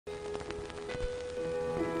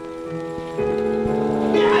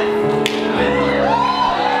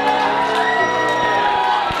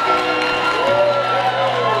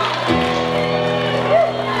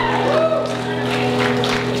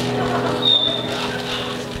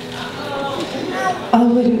I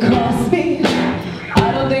wouldn't cross me.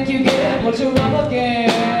 I don't think you get what you're up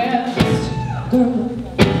against. Girl,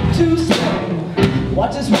 too slow.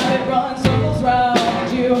 Watch this rabbit run circles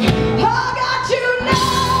round you. I got you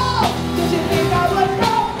now. Did you think I would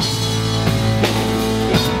know?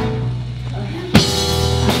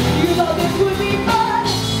 You thought this would be fun.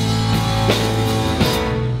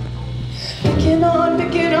 Picking on,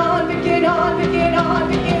 picking on, picking on, picking on,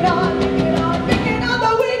 picking on, picking on, picking on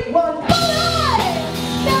the weak one.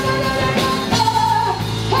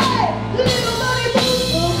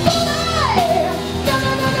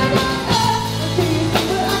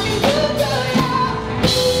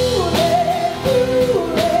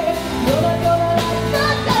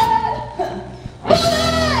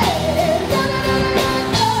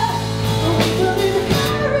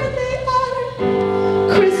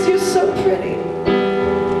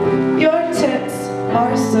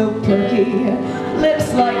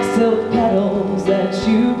 Lips like silk petals that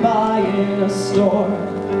you buy in a store.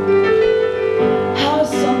 How is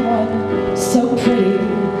someone so pretty,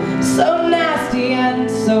 so nasty and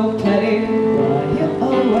so petty? Why you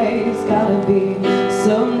always gotta be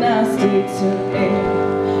so nasty to me?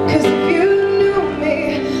 'Cause if you knew me,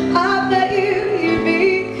 I bet you'd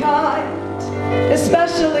be kind.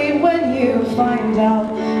 Especially when you find out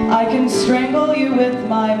I can strangle you with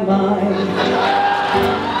my mind.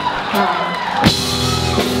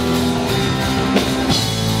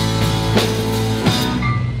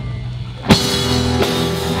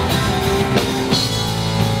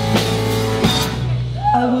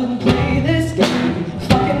 I wouldn't play this game,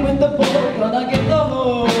 fucking with the bull, gonna get the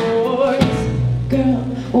horse. Girl,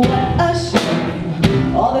 what a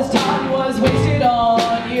shame, all this time was wasted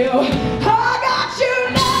on you. I got you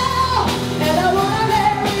now, and I wanna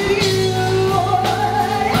marry you.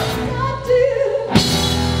 Yes, I do.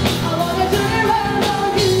 I wanna turn around on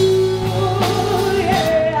you,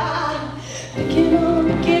 yeah. Picking on,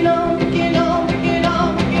 picking on, picking on, picking on,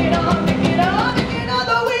 picking on, picking on, picking on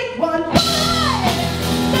the weak one.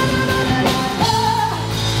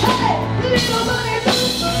 Little bunny,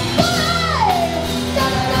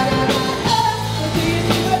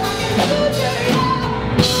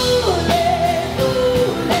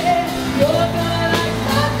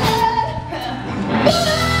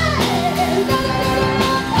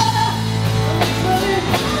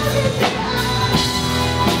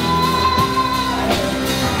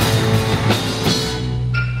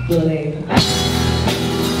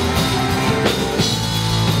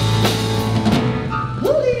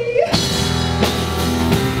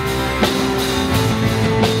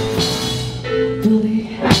 bully.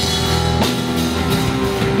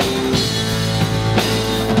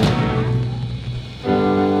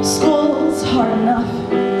 School's hard enough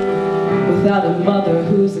without a mother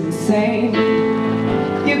who's insane.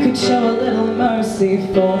 You could show a little mercy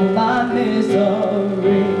for my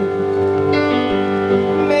misery.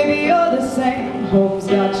 Maybe you're the same, home's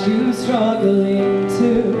got you struggling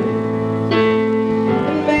too.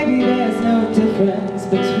 And maybe there's no difference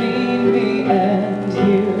between